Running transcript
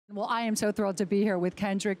Well, I am so thrilled to be here with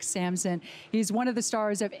Kendrick Sampson. He's one of the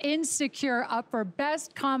stars of Insecure, up for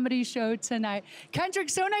Best Comedy Show tonight. Kendrick,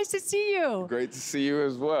 so nice to see you. Great to see you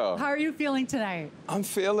as well. How are you feeling tonight? I'm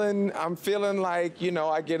feeling like,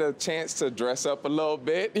 I get a chance to dress up a little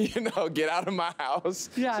bit, get out of my house.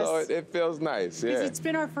 Yes. So it feels nice, yeah. It's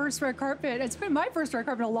been our first red carpet. It's been my first red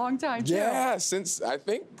carpet in a long time, too. Yeah, since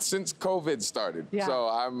COVID started. Yeah. So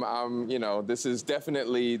I'm this is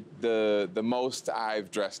definitely the most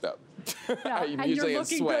I've dressed up. Yeah, and you're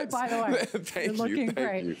looking good, by the way. Thank you're looking you,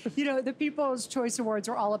 great. you. The People's Choice Awards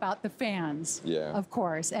are all about the fans, yeah, of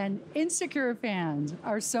course. And Insecure fans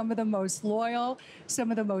are some of the most loyal, some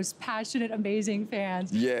of the most passionate, amazing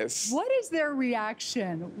fans. Yes. What is their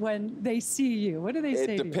reaction when they see you? What do they say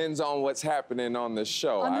to you? It depends on what's happening on the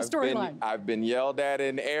show. On the storyline. I've been yelled at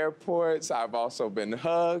in airports. I've also been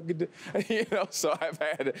hugged. So I've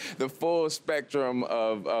had the full spectrum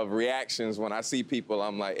of reactions when I see people.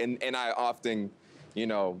 I'm like, and I often,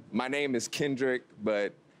 my name is Kendrick,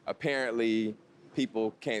 but apparently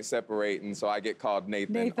people can't separate, and so I get called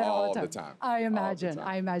Nathan all the time. I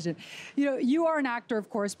imagine. You are an actor, of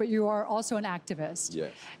course, but you are also an activist.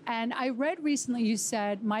 Yes. And I read recently you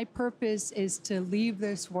said, my purpose is to leave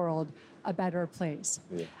this world a better place.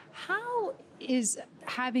 Yeah. How is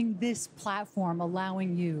having this platform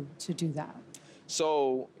allowing you to do that?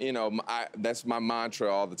 So, that's my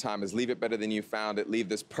mantra all the time is leave it better than you found it, leave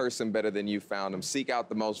this person better than you found them, seek out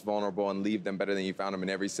the most vulnerable and leave them better than you found them in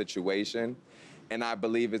every situation. And I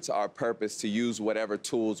believe it's our purpose to use whatever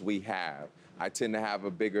tools we have. I tend to have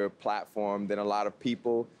a bigger platform than a lot of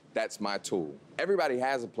people. That's my tool. Everybody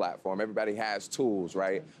has a platform, everybody has tools,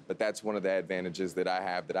 right? But that's one of the advantages that I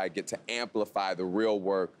have, that I get to amplify the real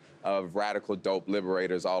work of radical dope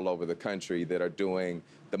liberators all over the country that are doing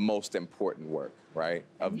the most important work, right?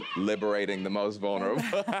 Of liberating the most vulnerable.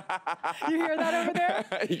 You hear that over there?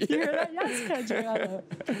 Yeah. You hear that? Yes, Kendrick.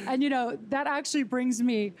 And that actually brings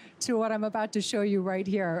me to what I'm about to show you right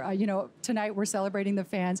here. Tonight we're celebrating the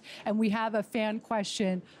fans, and we have a fan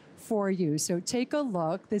question for you. So take a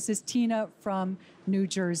look. This is Tina from New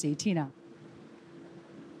Jersey. Tina.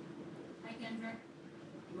 Hi, Kendrick.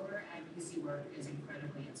 Your advocacy work is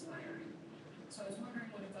incredibly inspiring. So I was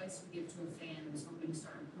wondering what advice you give to a fan who's hoping to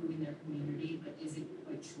start improving their community, but isn't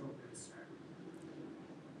quite sure where to start.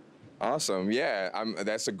 Awesome, yeah,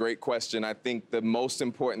 that's a great question. I think the most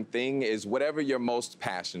important thing is whatever you're most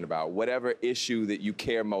passionate about, whatever issue that you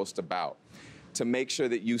care most about, to make sure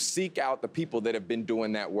that you seek out the people that have been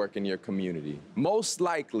doing that work in your community. Most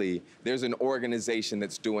likely, there's an organization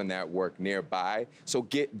that's doing that work nearby. So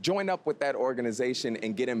join up with that organization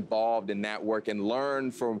and get involved in that work and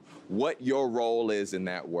learn from what your role is in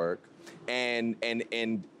that work, and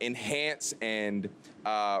enhance and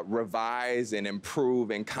revise and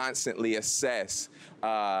improve and constantly assess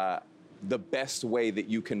the best way that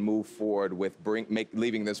you can move forward with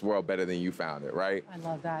leaving this world better than you found it, right? I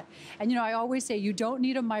love that. And I always say you don't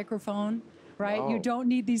need a microphone, right? No. You don't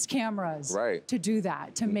need these cameras to do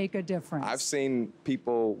that, to make a difference. I've seen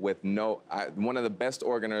people with one of the best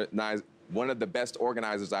organizers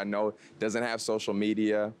I know doesn't have social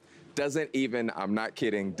media, doesn't even, I'm not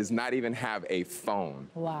kidding, does not even have a phone.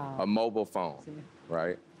 Wow. A mobile phone,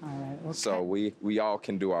 right? All right. Well, so we all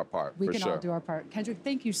can do our part, for sure. We can all do our part. Kendrick,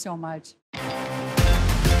 thank you so much.